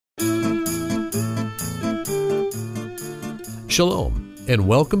Shalom, and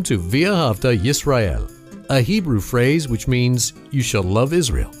welcome to V'ahavta Yisrael, a Hebrew phrase which means, you shall love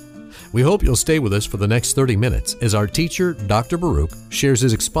Israel. We hope you'll stay with us for the next 30 minutes as our teacher, Dr. Baruch, shares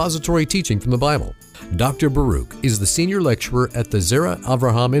his expository teaching from the Bible. Dr. Baruch is the senior lecturer at the Zera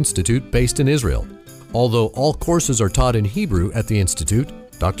Avraham Institute based in Israel. Although all courses are taught in Hebrew at the Institute,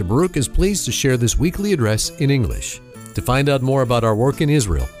 Dr. Baruch is pleased to share this weekly address in English. To find out more about our work in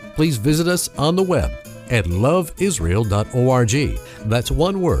Israel, please visit us on the web at loveisrael.org. That's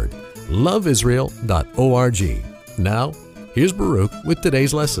one word, loveisrael.org. Now, here's Baruch with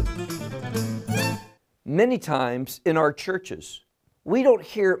today's lesson. Many times in our churches, we don't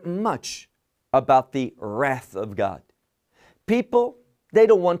hear much about the wrath of God. People, they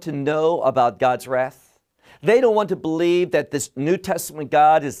don't want to know about God's wrath. They don't want to believe that this New Testament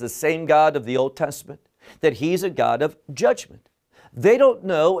God is the same God of the Old Testament, that He's a God of judgment. They don't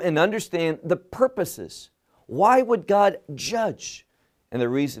know and understand the purposes. Why would God judge? And the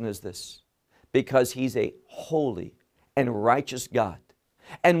reason is this: because He's a holy and righteous God.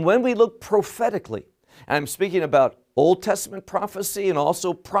 And when we look prophetically, and I'm speaking about Old Testament prophecy and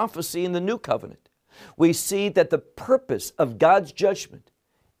also prophecy in the New Covenant, we see that the purpose of God's judgment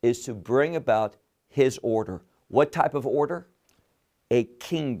is to bring about His order. What type of order? A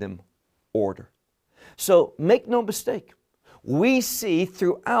kingdom order. So make no mistake, we see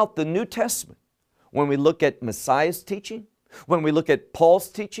throughout the New Testament, when we look at Messiah's teaching, when we look at Paul's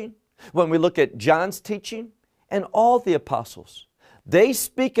teaching, when we look at John's teaching, and all the apostles, they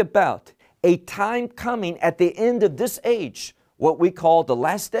speak about a time coming at the end of this age, what we call the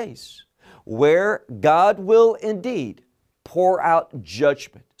last days, where God will indeed pour out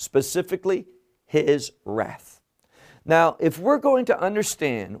judgment, specifically His wrath. Now, if we're going to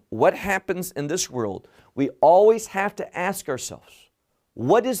understand what happens in this world, we always have to ask ourselves,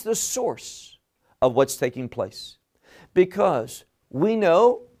 what is the source of what's taking place? Because we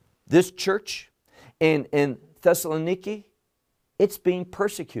know this church in Thessaloniki, it's being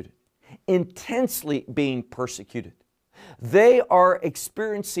persecuted, intensely being persecuted. They are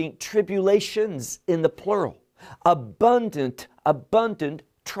experiencing tribulations in the plural, abundant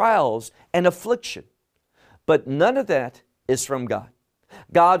trials and affliction. But none of that is from God.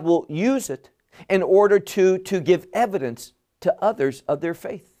 God will use it in order to give evidence to others of their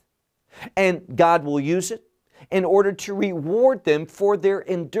faith. And God will use it in order to reward them for their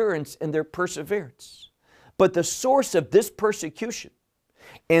endurance and their perseverance. But the source of this persecution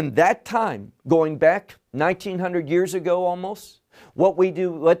in that time, going back 1900 years ago almost, what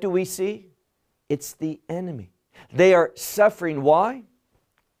do we see? It's the enemy. They are suffering. Why?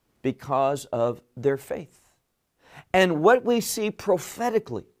 Because of their faith. And what we see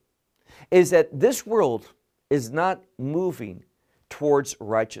prophetically is that this world is not moving towards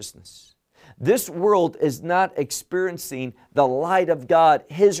righteousness. This world is not experiencing the light of God,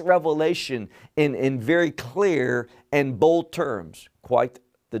 His revelation in very clear and bold terms. Quite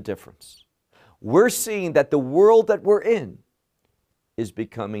the difference. We're seeing that the world that we're in is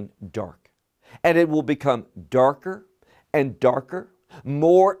becoming dark. And it will become darker and darker,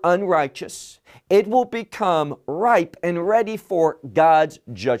 more unrighteous. It will become ripe and ready for God's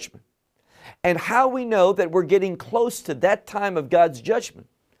judgment. And how we know that we're getting close to that time of God's judgment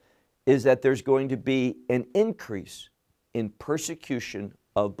is that there's going to be an increase in persecution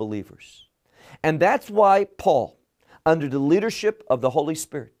of believers. And that's why Paul, under the leadership of the Holy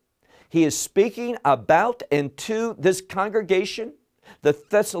Spirit, he is speaking about and to this congregation, the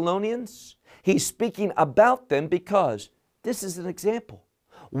Thessalonians. He's speaking about them because this is an example.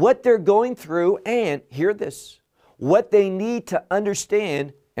 What they're going through, and hear this, what they need to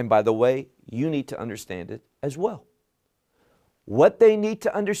understand, and by the way, you need to understand it as well. What they need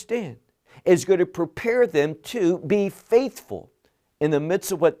to understand is going to prepare them to be faithful in the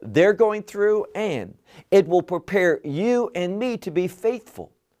midst of what they're going through, and it will prepare you and me to be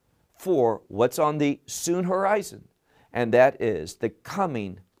faithful for what's on the soon horizon, and that is the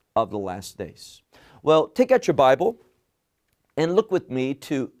coming of the last days. Well, take out your Bible and look with me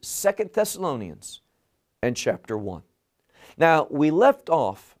to 2 Thessalonians and chapter 1. Now, we left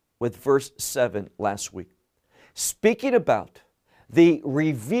off with verse 7 last week, speaking about the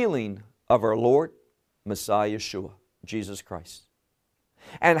revealing of our Lord, Messiah Yeshua, Jesus Christ,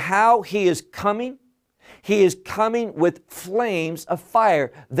 and how He is coming. He is coming with flames of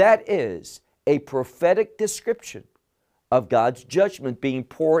fire. That is a prophetic description of God's judgment being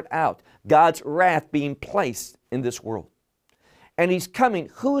poured out, God's wrath being placed in this world. And He's coming.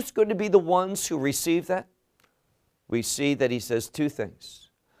 Who's going to be the ones who receive that? We see that He says two things.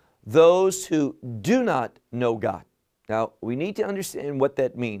 Those who do not know God. Now, we need to understand what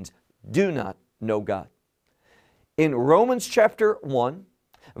that means. Do not know God. In Romans chapter 1,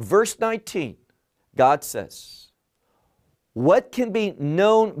 verse 19, God says, what can be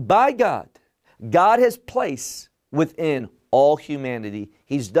known by God, God has placed within all humanity.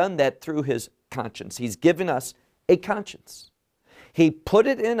 He's done that through His conscience. He's given us a conscience. He put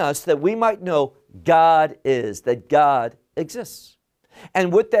it in us that we might know God is, that God exists.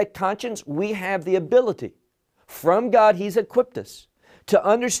 And with that conscience, we have the ability, from God He's equipped us, to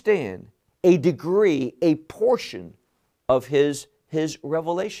understand a degree, a portion of His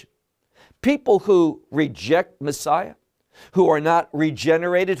revelation. People who reject Messiah, who are not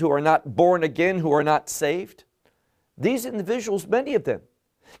regenerated, who are not born again, who are not saved, these individuals, many of them,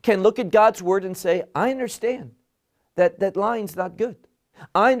 can look at God's Word and say, I understand that lying's not good.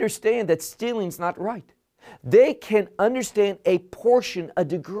 I understand that stealing's not right. They can understand a portion, a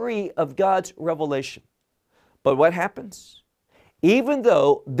degree of God's revelation. But what happens? Even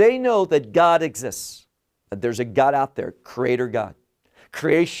though they know that God exists, that there's a God out there, Creator God,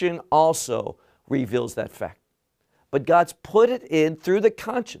 creation also reveals that fact. But God's put it in through the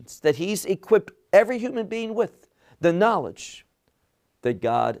conscience that He's equipped every human being with, the knowledge that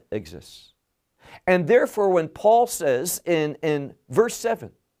God exists. And therefore, when Paul says in verse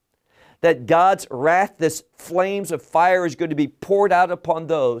 7 that God's wrath, this flames of fire, is going to be poured out upon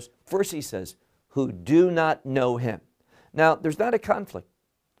those, first he says, who do not know Him. Now, there's not a conflict.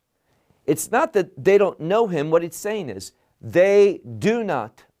 It's not that they don't know Him. What it's saying is they do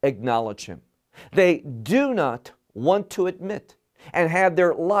not acknowledge Him. They do not want to admit and have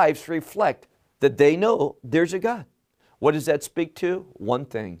their lives reflect that they know there's a God. What does that speak to? One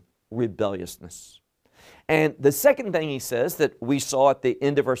thing, rebelliousness. And the second thing he says that we saw at the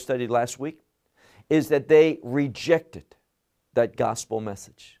end of our study last week is that they rejected that gospel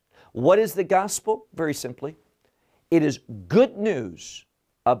message. What is the gospel? Very simply, it is good news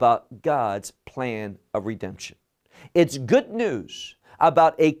about God's plan of redemption. It's good news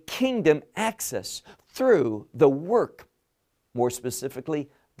about a kingdom access through the work, more specifically,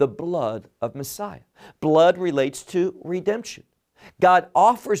 the blood of Messiah. Blood relates to redemption. God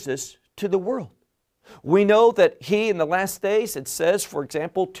offers this to the world. We know that He, in the last days, it says, for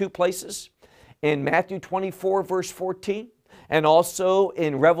example, two places, in Matthew 24, verse 14, and also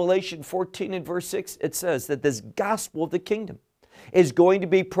in Revelation 14 and verse 6, it says that this gospel of the kingdom is going to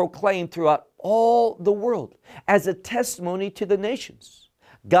be proclaimed throughout all the world as a testimony to the nations.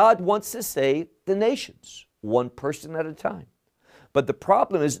 God wants to save the nations, one person at a time. But the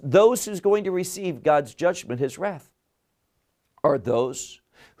problem is those who's going to receive God's judgment, His wrath, are those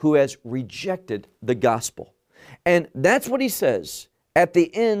who has rejected the gospel. And that's what he says at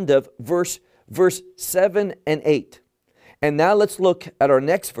the end of verse 7 and 8. And now let's look at our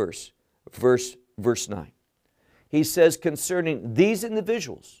next verse 9. He says concerning these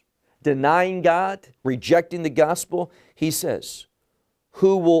individuals, denying God, rejecting the gospel, he says,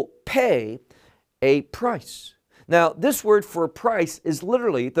 who will pay a price. Now, this word for price is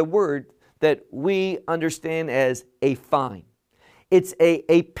literally the word that we understand as a fine. It's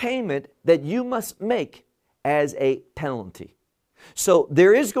a payment that you must make as a penalty. So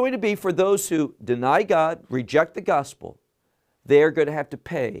there is going to be, for those who deny God, reject the gospel, they are going to have to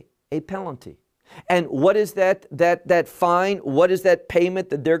pay a penalty. And what is that fine? What is that payment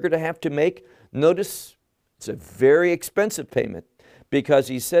that they're going to have to make? Notice it's a very expensive payment, because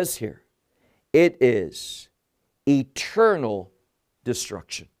he says here, it is eternal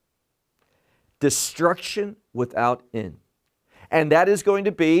destruction. Destruction without end. And that is going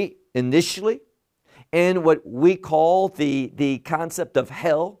to be initially in what we call the concept of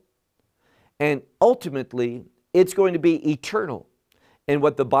hell. And ultimately, it's going to be eternal in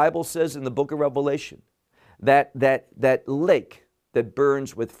what the Bible says in the book of Revelation, that lake that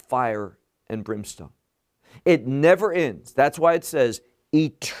burns with fire and brimstone. It never ends. That's why it says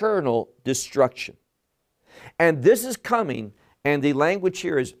eternal destruction. And this is coming, and the language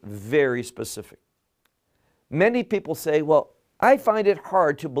here is very specific. Many people say, well, I find it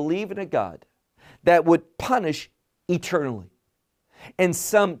hard to believe in a God that would punish eternally. And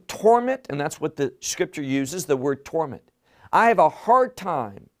some torment, and that's what the Scripture uses, the word torment. I have a hard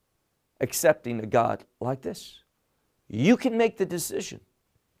time accepting a God like this. You can make the decision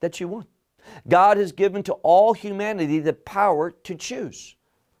that you want. God has given to all humanity the power to choose.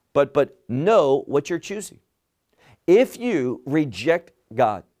 But know what you're choosing. If you reject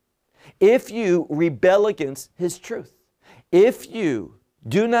God, if you rebel against His truth, if you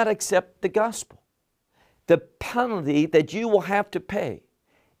do not accept the gospel, the penalty that you will have to pay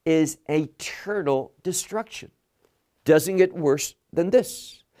is eternal destruction. Doesn't get worse than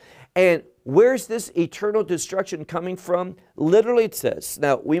this. And where's this eternal destruction coming from? Literally it says,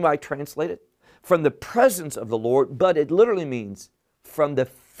 now we might translate it, from the presence of the Lord, but it literally means from the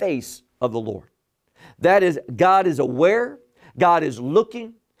face of the Lord. That is, God is aware, God is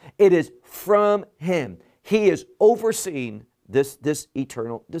looking, it is from Him. He is overseeing this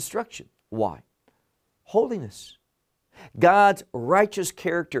eternal destruction. Why? Holiness. God's righteous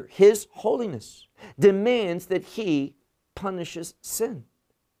character, His holiness, demands that He punishes sin.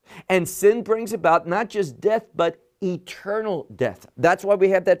 And sin brings about not just death, but eternal death. That's why we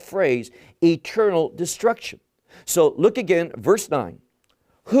have that phrase, eternal destruction. So look again, verse 9.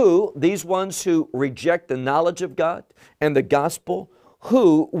 Who, these ones who reject the knowledge of God and the gospel,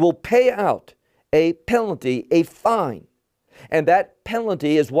 who will pay out a penalty, a fine. And that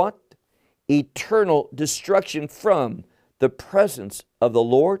penalty is what? Eternal destruction from the presence of the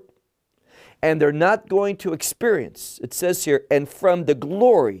Lord. And they're not going to experience, it says here, and from the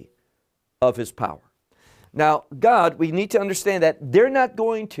glory of His power. Now, God, we need to understand that they're not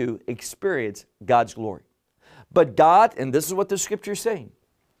going to experience God's glory. But God, and this is what the Scripture is saying,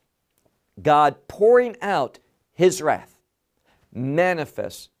 God pouring out His wrath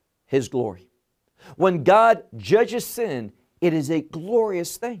manifests His glory. When God judges sin, it is a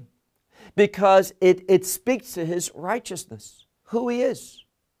glorious thing because it speaks to His righteousness, who He is.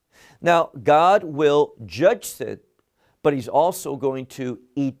 Now, God will judge sin, but He's also going to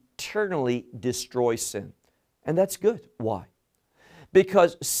eternally destroy sin. And that's good. Why?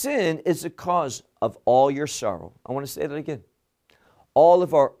 Because sin is the cause of all your sorrow. I want to say that again. All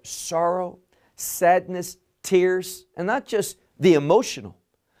of our sorrow, sadness, tears, and not just the emotional,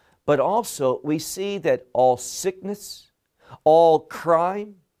 but also we see that all sickness, all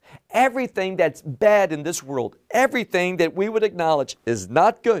crime, everything that's bad in this world, everything that we would acknowledge is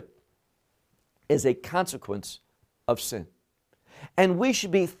not good, is a consequence of sin. And we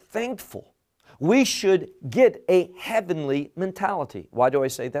should be thankful. We should get a heavenly mentality. Why do I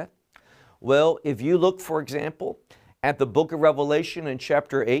say that? Well, if you look, for example, at the book of Revelation in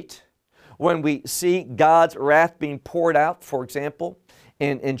chapter 8, when we see God's wrath being poured out, for example,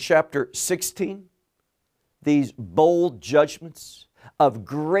 in chapter 16, these bold judgments of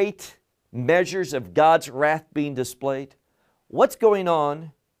great measures of God's wrath being displayed, what's going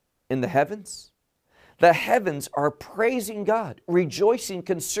on in the heavens? The heavens are praising God, rejoicing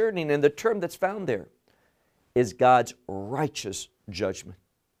concerning, and the term that's found there is God's righteous judgment.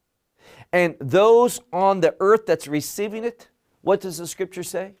 And those on the earth that's receiving it, what does the Scripture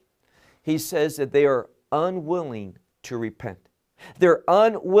say? He says that they are unwilling to repent. They're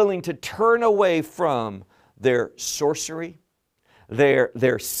unwilling to turn away from their sorcery,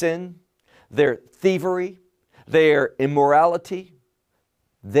 their sin, their thievery, their immorality.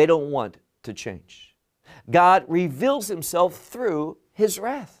 They don't want to change. God reveals Himself through His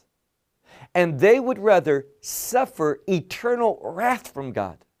wrath. And they would rather suffer eternal wrath from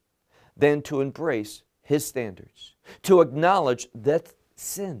God than to embrace His standards, to acknowledge that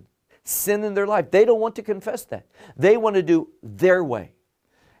sin in their life. They don't want to confess that. They want to do their way.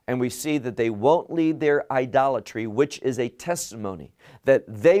 And we see that they won't leave their idolatry, which is a testimony that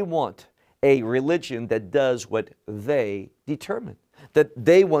they want a religion that does what they determine, that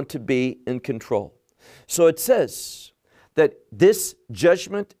they want to be in control. So it says that this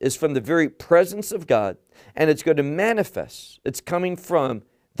judgment is from the very presence of God, and it's going to manifest. It's coming from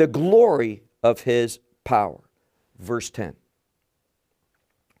the glory of His power. Verse 10.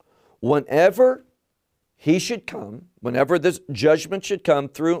 Whenever He should come, whenever this judgment should come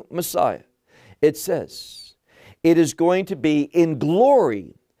through Messiah, it says, it is going to be in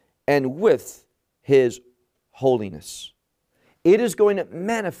glory and with His holiness. It is going to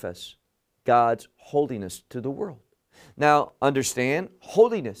manifest God's holiness to the world. Now, understand,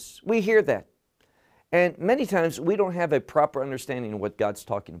 holiness, we hear that. And many times we don't have a proper understanding of what God's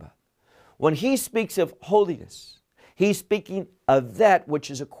talking about. When He speaks of holiness, He's speaking of that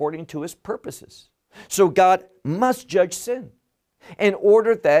which is according to His purposes. So God must judge sin in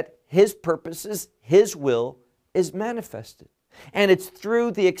order that His purposes, His will is manifested. And it's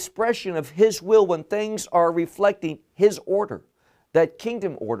through the expression of His will when things are reflecting His order, that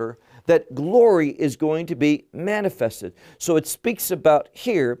kingdom order, that glory is going to be manifested. So it speaks about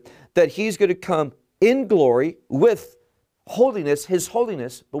here that He's going to come in glory with holiness, His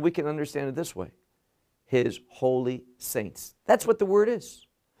holiness, but we can understand it this way, His holy saints. That's what the word is.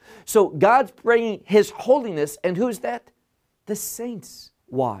 So God's bringing His holiness, and who's that? The saints.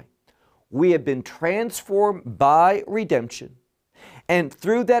 Why? We have been transformed by redemption, and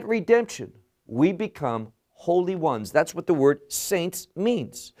through that redemption, we become holy ones. That's what the word saints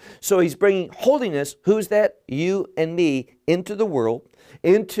means. So he's bringing holiness, who's that? You and me, into the world,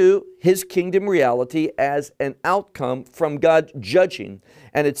 into his kingdom reality as an outcome from God judging.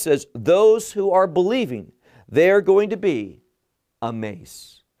 And it says, those who are believing, they're going to be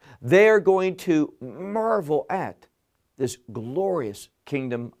amazed. They're going to marvel at this glorious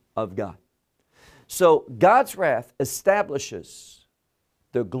kingdom of God. So God's wrath establishes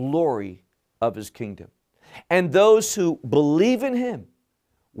the glory of his kingdom. And those who believe in him,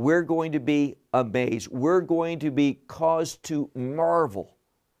 we're going to be amazed. We're going to be caused to marvel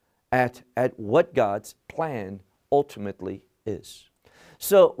at what God's plan ultimately is.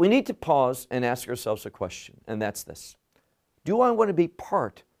 So we need to pause and ask ourselves a question, and that's this. Do I want to be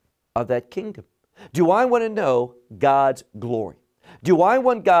part of that kingdom? Do I want to know God's glory? Do I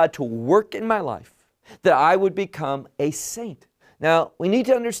want God to work in my life that I would become a saint? Now, we need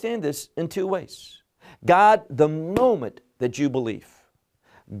to understand this in two ways. God, the moment that you believe,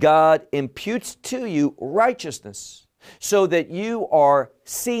 God imputes to you righteousness so that you are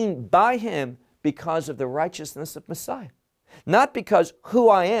seen by him because of the righteousness of Messiah. Not because who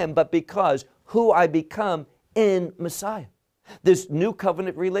I am, but because who I become in Messiah. This new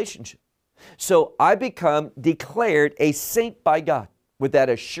covenant relationship. So I become declared a saint by God with that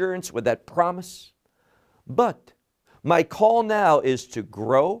assurance, with that promise. But my call now is to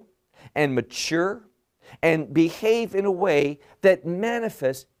grow and mature and behave in a way that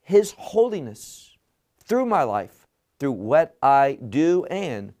manifests his holiness through my life, through what I do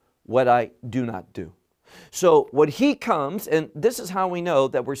and what I do not do. So when he comes, and this is how we know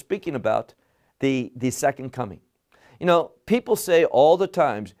that we're speaking about the second coming. You know, people say all the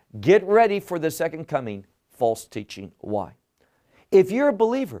times, get ready for the second coming. False teaching. Why? If you're a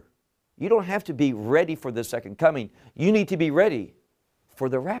believer, you don't have to be ready for the second coming. You need to be ready for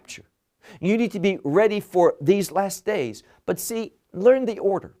the rapture. You need to be ready for these last days. But see, learn the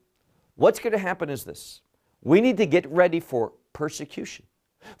order. What's going to happen is this. We need to get ready for persecution,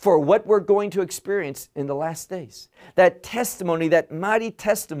 for what we're going to experience in the last days. That testimony, that mighty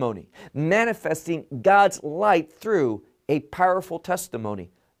testimony, manifesting God's light through a powerful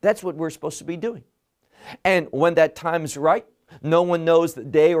testimony. That's what we're supposed to be doing. And when that time is right, no one knows the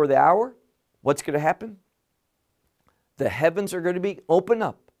day or the hour. What's going to happen? The heavens are going to be opened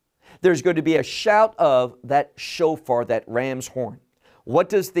up. There's going to be a shout of that shofar, that ram's horn. What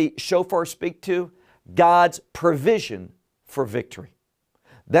does the shofar speak to? God's provision for victory.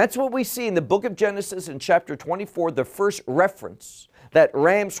 That's what we see in the book of Genesis in chapter 24, the first reference, that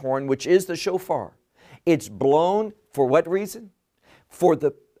ram's horn, which is the shofar. It's blown for what reason? For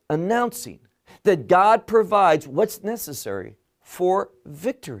the announcing that God provides what's necessary for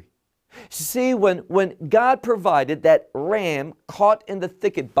victory. See, when God provided that ram caught in the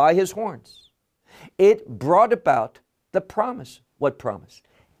thicket by his horns, it brought about the promise. What promise?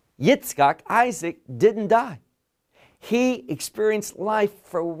 Yitzchak, Isaac, didn't die. He experienced life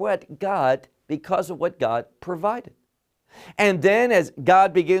for what God, because of what God provided. And then as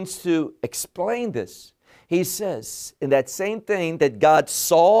God begins to explain this, he says in that same thing that God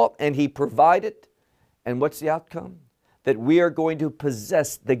saw and he provided, and what's the outcome? That we are going to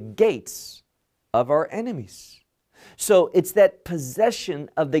possess the gates of our enemies. So it's that possession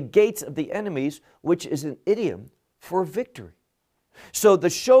of the gates of the enemies, which is an idiom for victory. So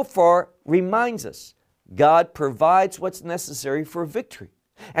the shofar reminds us, God provides what's necessary for victory.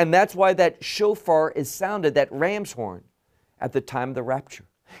 And that's why that shofar is sounded, that ram's horn, at the time of the rapture.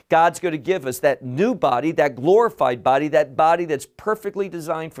 God's going to give us that new body, that glorified body, that body that's perfectly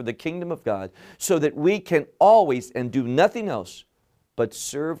designed for the kingdom of God, so that we can always and do nothing else but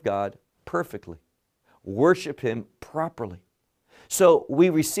serve God perfectly, worship him properly. So we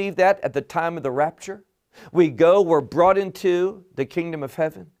receive that at the time of the rapture. We go, we're brought into the kingdom of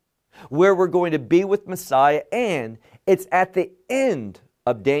heaven, where we're going to be with Messiah, and it's at the end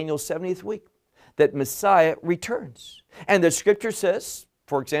of Daniel's 70th week that Messiah returns. And the scripture says,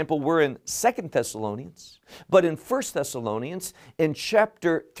 for example, we're in 2 Thessalonians, but in 1 Thessalonians, in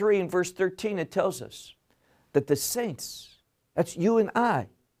chapter 3 and verse 13, it tells us that the saints, that's you and I,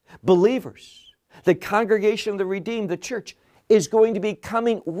 believers, the congregation of the redeemed, the church, is going to be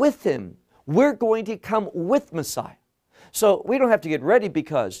coming with him. We're going to come with Messiah. So we don't have to get ready,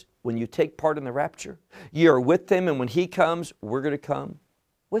 because when you take part in the rapture, you're with him, and when he comes, we're going to come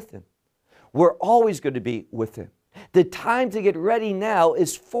with him. We're always going to be with him. The time to get ready now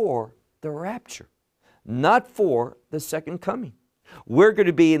is for the rapture, not for the second coming. We're going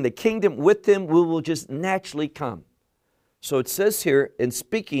to be in the kingdom with him. We will just naturally come. So it says here, in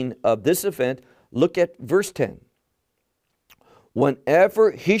speaking of this event, look at verse 10.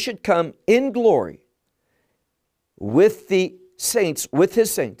 Whenever he should come in glory, with the saints, with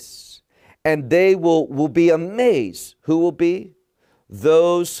His saints, and they will be amazed. Who will be?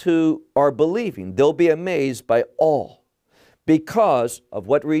 Those who are believing. They'll be amazed by all. Because of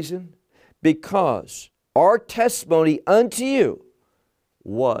what reason? Because our testimony unto you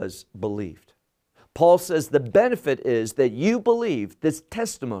was believed. Paul says the benefit is that you believe this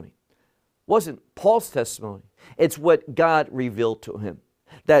testimony. Wasn't Paul's testimony. It's what God revealed to him.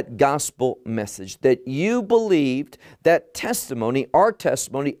 That gospel message. That you believed that testimony, our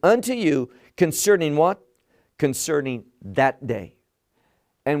testimony unto you concerning what? Concerning that day.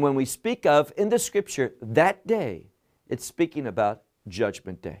 And when we speak of in the Scripture that day, it's speaking about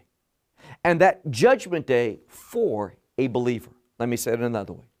Judgment Day. And that Judgment Day for a believer. Let me say it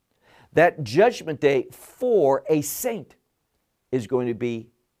another way. That Judgment Day for a saint is going to be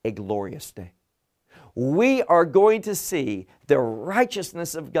a glorious day. We are going to see the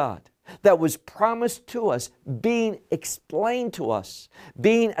righteousness of God that was promised to us being explained to us,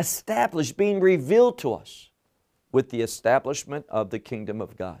 being established, being revealed to us with the establishment of the kingdom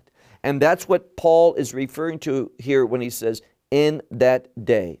of God. And that's what Paul is referring to here when he says, in that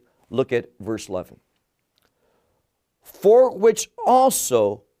day. Look at verse 11. For which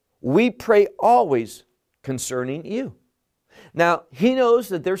also we pray always concerning you. Now, he knows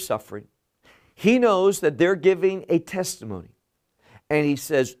that they're suffering. He knows that they're giving a testimony. And he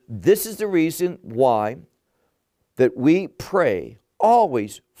says, this is the reason why that we pray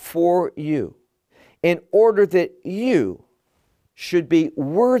always for you, in order that you should be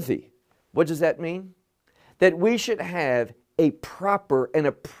worthy. What does that mean? That we should have a proper and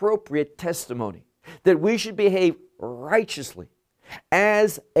appropriate testimony. That we should behave righteously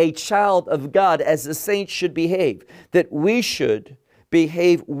as a child of God, as the saints should behave. That we should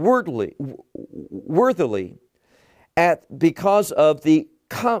behave worthily because of the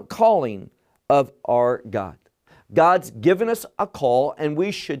calling of our God. God's given us a call, and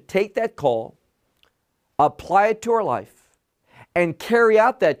we should take that call, apply it to our life, and carry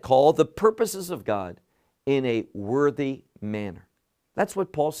out that call, the purposes of God, in a worthy manner. That's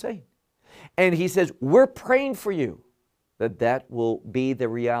what Paul's saying. And he says, we're praying for you that that will be the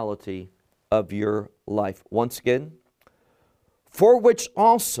reality of your life. Once again, for which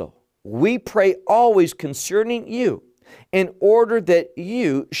also we pray always concerning you, in order that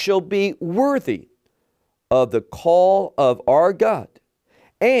you shall be worthy of the call of our God,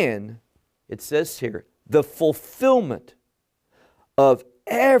 and, it says here, the fulfillment of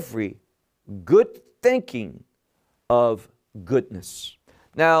every good thinking of goodness.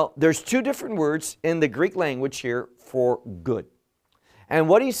 Now, there's two different words in the Greek language here for good. And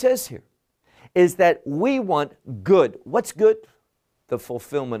what he says here is that we want good. What's good? The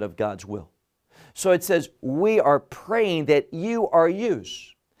fulfillment of God's will. So it says we are praying that you are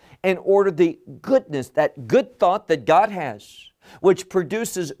used in order the goodness, that good thought that God has, which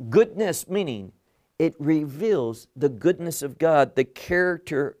produces goodness, meaning it reveals the goodness of God, the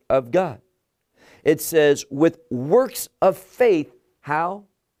character of God. It says with works of faith. How?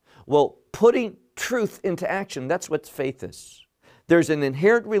 Well, putting truth into action. That's what faith is. There's an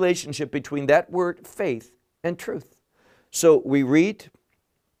inherent relationship between that word faith and truth. So we read,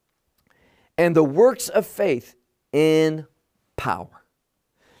 and the works of faith in power.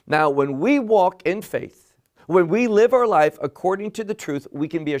 Now, when we walk in faith, when we live our life according to the truth, we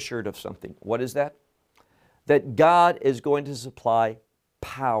can be assured of something. What is that? That God is going to supply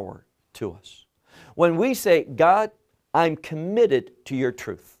power to us. When we say, God, I'm committed to your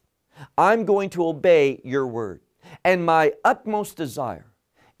truth. I'm going to obey your word. And my utmost desire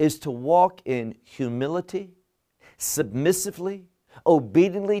is to walk in humility, submissively,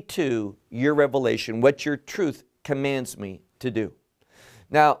 obediently to your revelation, what your truth commands me to do.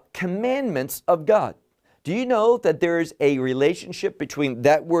 Now, commandments of God. Do you know that there is a relationship between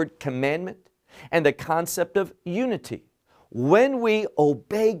that word commandment and the concept of unity? When we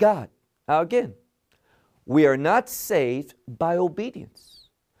obey God, now again, we are not saved by obedience.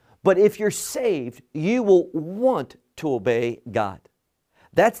 But if you're saved, you will want to obey God.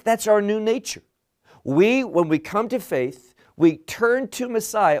 That's our new nature. When we come to faith, we turn to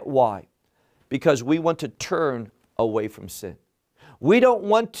Messiah. Why? Because we want to turn away from sin. We don't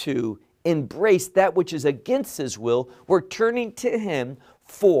want to embrace that which is against His will. We're turning to Him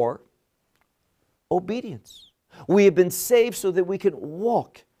for obedience. We have been saved so that we can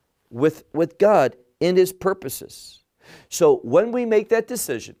walk with God in His purposes. So when we make that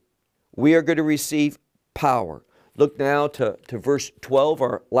decision, we are going to receive power. Look now to verse 12,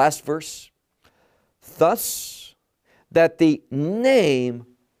 our last verse. Thus, that the name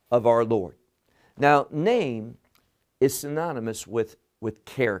of our Lord. Now, name is synonymous with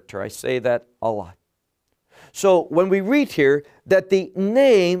character. I say that a lot. So when we read here that the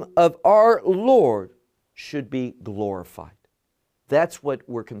name of our Lord should be glorified, that's what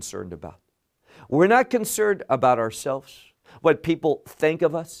we're concerned about. We're not concerned about ourselves, what people think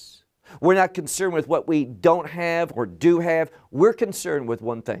of us. We're not concerned with what we don't have or do have. We're concerned with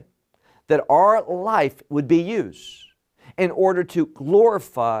one thing, that our life would be used in order to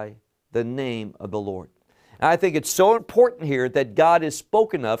glorify the name of the Lord. And I think it's so important here that God is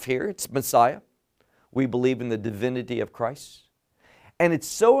spoken of here. It's Messiah. We believe in the divinity of Christ. And it's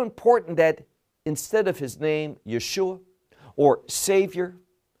so important that instead of His name, Yeshua, or Savior,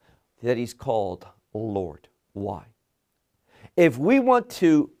 that He's called Lord. Why? If we want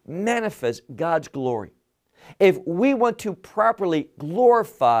to manifest God's glory, if we want to properly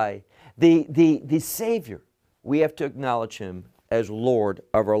glorify the Savior, we have to acknowledge Him as Lord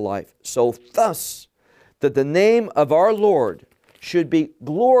of our life. So thus, that the name of our Lord should be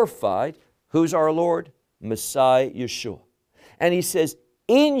glorified. Who's our Lord? Messiah Yeshua. And He says,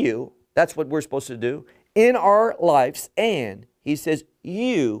 in you, that's what we're supposed to do, in our lives, and He says,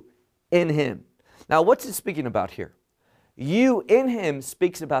 you in Him. Now, what's it speaking about here? You in Him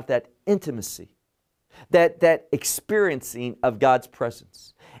speaks about that intimacy, that experiencing of God's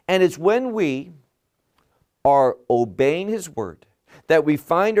presence. And it's when we are obeying His Word that we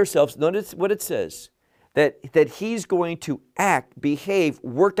find ourselves, notice what it says, that He's going to act, behave,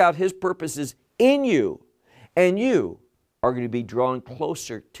 work out His purposes in you, and you are going to be drawn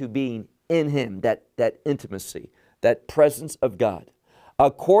closer to being in Him, that intimacy, that presence of God,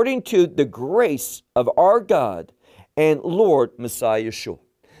 according to the grace of our God and Lord Messiah Yeshua.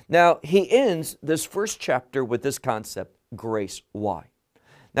 Now, he ends this first chapter with this concept, grace. Why?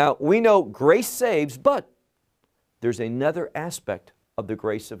 Now, we know grace saves, but there's another aspect of the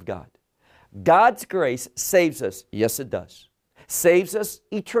grace of God. God's grace saves us. Yes, it does. Saves us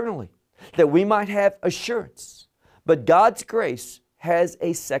eternally, that we might have assurance. But God's grace has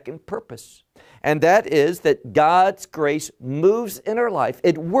a second purpose, and that is that God's grace moves in our life.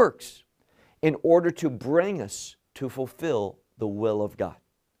 It works in order to bring us to fulfill the will of God.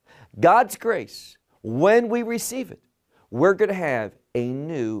 God's grace, when we receive it, we're going to have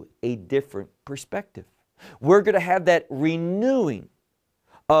a different perspective. We're going to have that renewing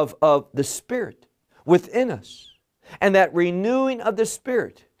of the Spirit within us. And that renewing of the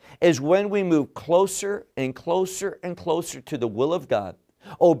Spirit is when we move closer and closer and closer to the will of God,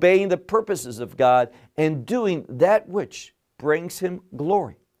 obeying the purposes of God, and doing that which brings Him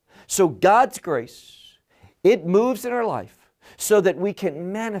glory. So God's grace, it moves in our life so that we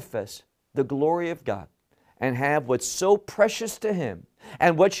can manifest the glory of God and have what's so precious to Him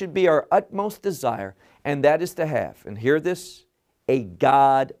and what should be our utmost desire, and that is to have, and hear this, a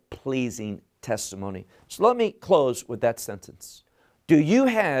God-pleasing testimony. So let me close with that sentence. Do you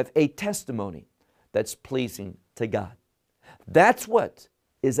have a testimony that's pleasing to God? That's what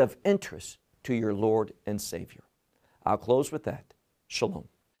is of interest to your Lord and Savior. I'll close with that. Shalom.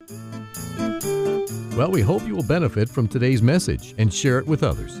 Well, we hope you will benefit from today's message and share it with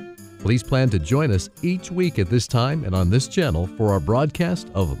others. Please plan to join us each week at this time and on this channel for our broadcast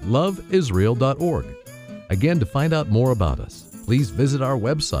of loveisrael.org. Again, to find out more about us, please visit our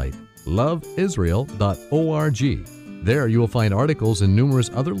website, loveisrael.org. There you will find articles and numerous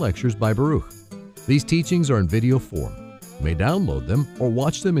other lectures by Baruch. These teachings are in video form. You may download them or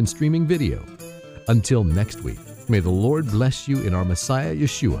watch them in streaming video. Until next week, may the Lord bless you in our Messiah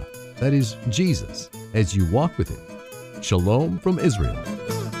Yeshua, that is Jesus, as you walk with Him. Shalom from Israel.